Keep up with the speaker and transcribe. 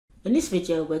In this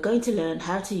video, we're going to learn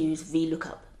how to use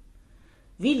VLOOKUP.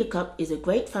 VLOOKUP is a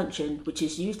great function which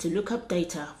is used to look up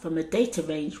data from a data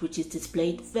range which is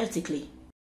displayed vertically.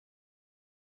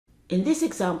 In this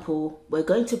example, we're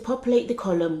going to populate the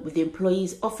column with the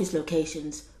employees' office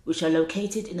locations, which are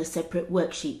located in a separate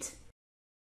worksheet.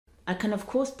 I can of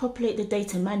course populate the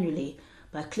data manually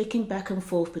by clicking back and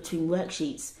forth between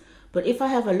worksheets, but if I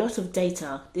have a lot of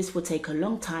data, this will take a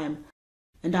long time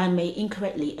and I may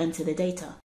incorrectly enter the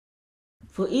data.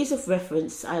 For ease of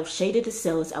reference, I have shaded the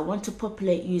cells I want to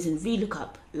populate using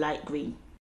VLOOKUP light green.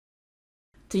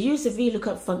 To use the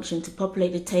VLOOKUP function to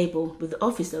populate the table with the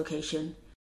office location,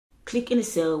 click in the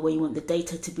cell where you want the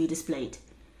data to be displayed.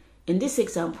 In this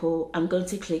example, I'm going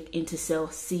to click into cell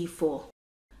C4.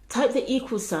 Type the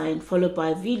equal sign followed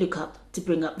by VLOOKUP to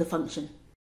bring up the function.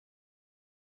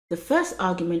 The first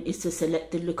argument is to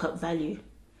select the lookup value.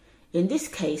 In this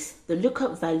case, the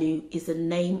lookup value is the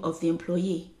name of the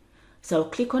employee. So I'll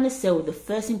click on a cell with the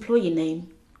first employee name,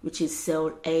 which is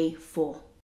cell A4.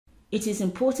 It is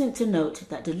important to note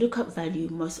that the lookup value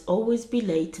must always be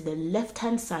laid to the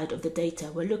left-hand side of the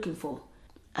data we're looking for.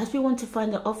 As we want to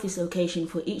find the office location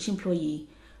for each employee,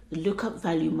 the lookup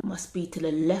value must be to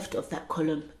the left of that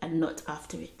column and not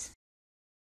after it.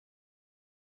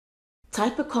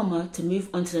 Type a comma to move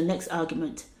on to the next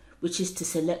argument, which is to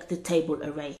select the table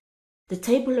array. The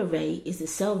table array is the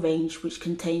cell range which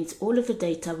contains all of the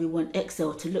data we want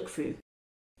Excel to look through.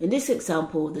 In this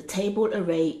example, the table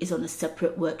array is on a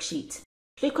separate worksheet.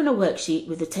 Click on a worksheet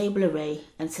with the table array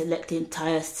and select the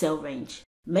entire cell range,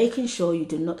 making sure you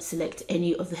do not select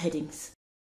any of the headings.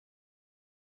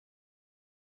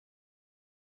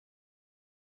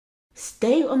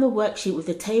 Stay on the worksheet with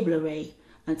the table array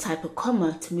and type a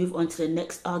comma to move on to the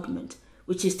next argument,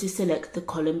 which is to select the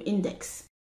column index.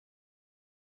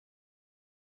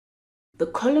 The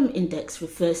column index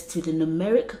refers to the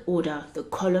numeric order the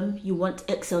column you want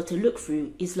Excel to look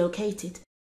through is located.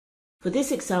 For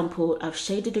this example, I've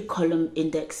shaded the column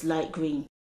index light green.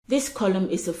 This column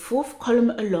is the fourth column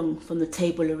along from the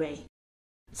table array,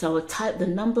 so I'll type the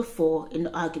number 4 in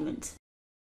the argument.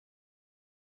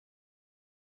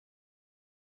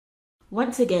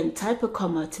 Once again, type a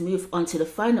comma to move on to the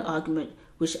final argument,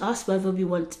 which asks whether we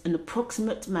want an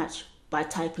approximate match by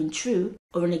typing true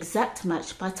or an exact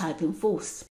match by typing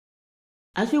false.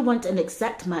 As we want an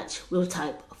exact match, we'll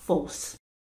type false.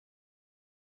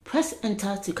 Press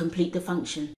enter to complete the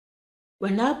function. We're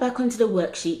now back onto the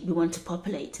worksheet we want to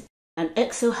populate, and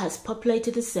Excel has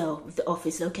populated the cell with the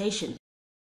office location.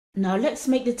 Now let's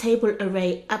make the table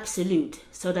array absolute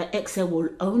so that Excel will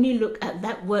only look at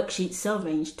that worksheet cell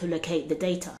range to locate the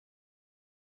data.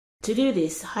 To do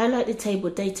this, highlight the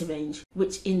table data range,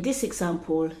 which in this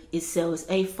example is cells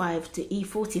A5 to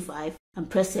E45, and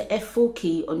press the F4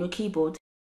 key on your keyboard.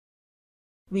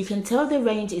 We can tell the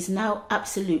range is now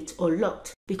absolute or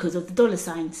locked because of the dollar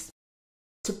signs.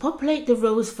 To populate the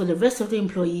rows for the rest of the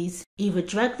employees, either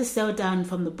drag the cell down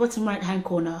from the bottom right hand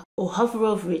corner or hover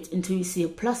over it until you see a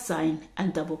plus sign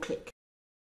and double click.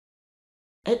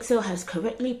 Excel has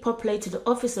correctly populated the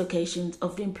office locations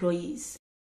of the employees.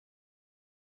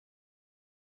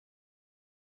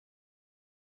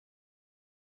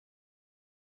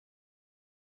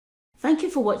 Thank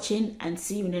you for watching and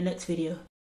see you in the next video.